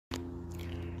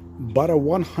bought a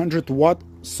 100 watt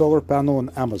solar panel on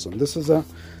Amazon. This is a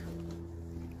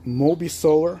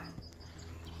MobiSolar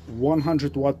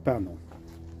 100 watt panel.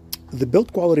 The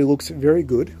build quality looks very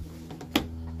good.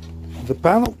 The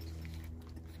panel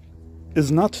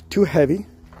is not too heavy,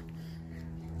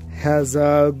 has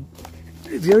a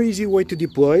very easy way to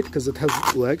deploy it because it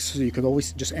has legs, so you can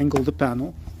always just angle the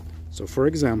panel. So for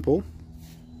example,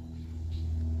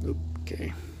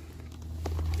 okay,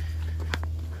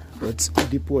 let's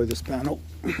deploy this panel.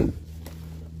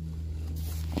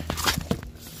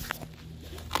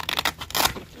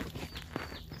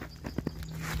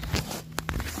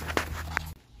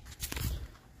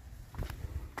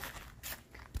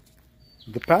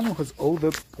 The panel has all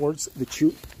the ports that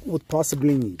you would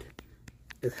possibly need.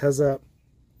 It has a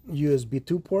USB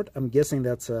 2 port. I'm guessing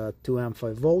that's a 2 amp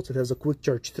 5 volts. It has a quick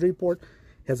charge 3 port.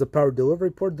 It has a power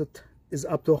delivery port that is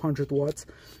up to 100 watts.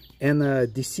 And a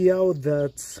DC out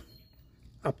that's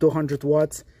up to 100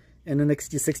 watts. And an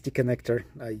XT60 connector,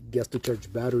 I guess, to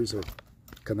charge batteries or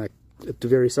connect it to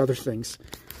various other things.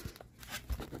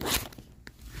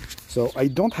 So I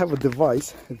don't have a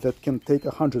device that can take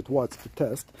 100 watts to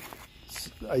test.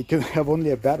 I can have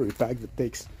only a battery pack that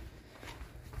takes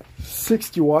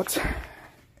 60 watts,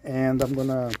 and I'm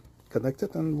gonna connect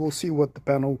it and we'll see what the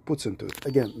panel puts into it.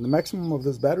 Again, the maximum of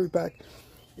this battery pack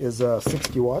is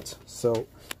 60 watts, so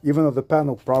even though the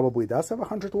panel probably does have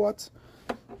 100 watts,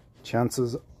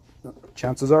 chances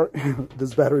are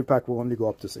this battery pack will only go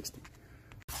up to 60.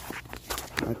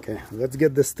 Okay, let's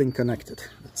get this thing connected.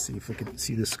 Let's see if we can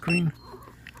see the screen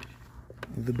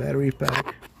of the battery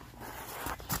pack.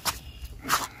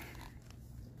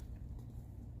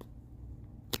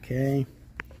 Okay,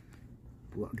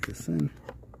 plug this in.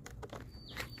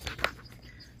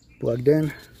 Plugged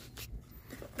in.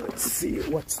 Let's see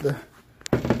what's the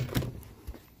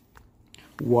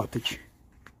wattage.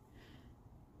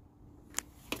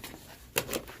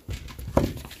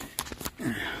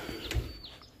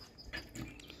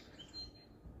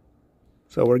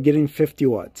 So we're getting 50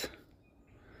 watts.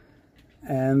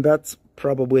 And that's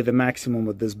probably the maximum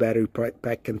that this battery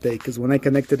pack can take, because when I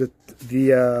connected it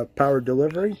via power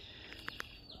delivery,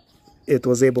 it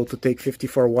was able to take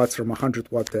 54 watts from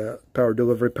 100 watt power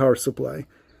delivery power supply.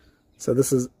 So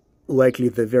this is likely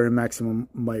the very maximum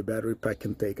my battery pack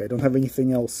can take. I don't have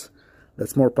anything else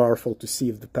that's more powerful to see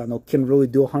if the panel can really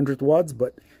do 100 watts,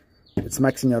 but it's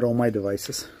maxing out all my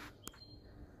devices.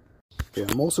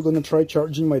 Okay, I'm also going to try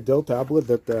charging my Dell tablet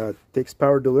that takes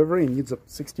power delivery and needs a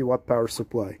 60 watt power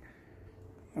supply.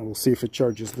 And we'll see if it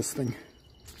charges this thing.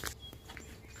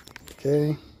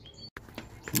 Okay.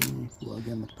 Plug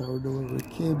in the power delivery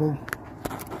cable.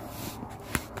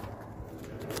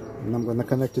 And I'm going to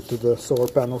connect it to the solar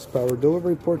panel's power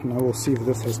delivery port, and I will see if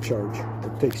this has charge.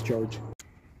 It takes charge.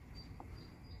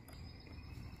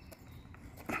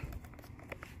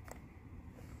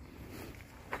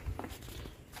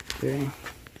 Okay.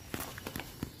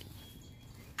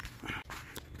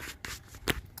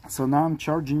 So now I'm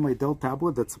charging my Dell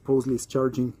tablet that supposedly is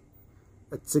charging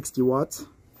at 60 watts.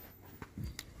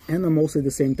 And I'm also at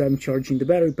the same time charging the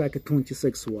battery pack at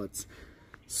 26 watts.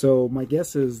 So my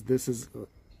guess is this is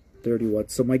 30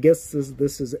 watts. So my guess is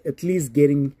this is at least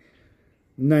getting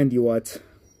 90 watts,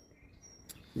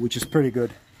 which is pretty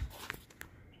good.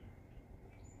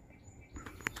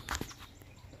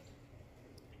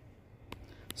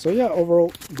 So yeah,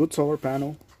 overall, good solar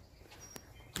panel.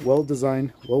 Well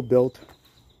designed, well built.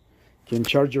 Can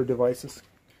charge your devices.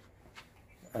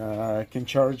 Can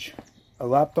charge a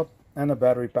laptop and a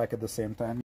battery pack at the same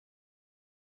time.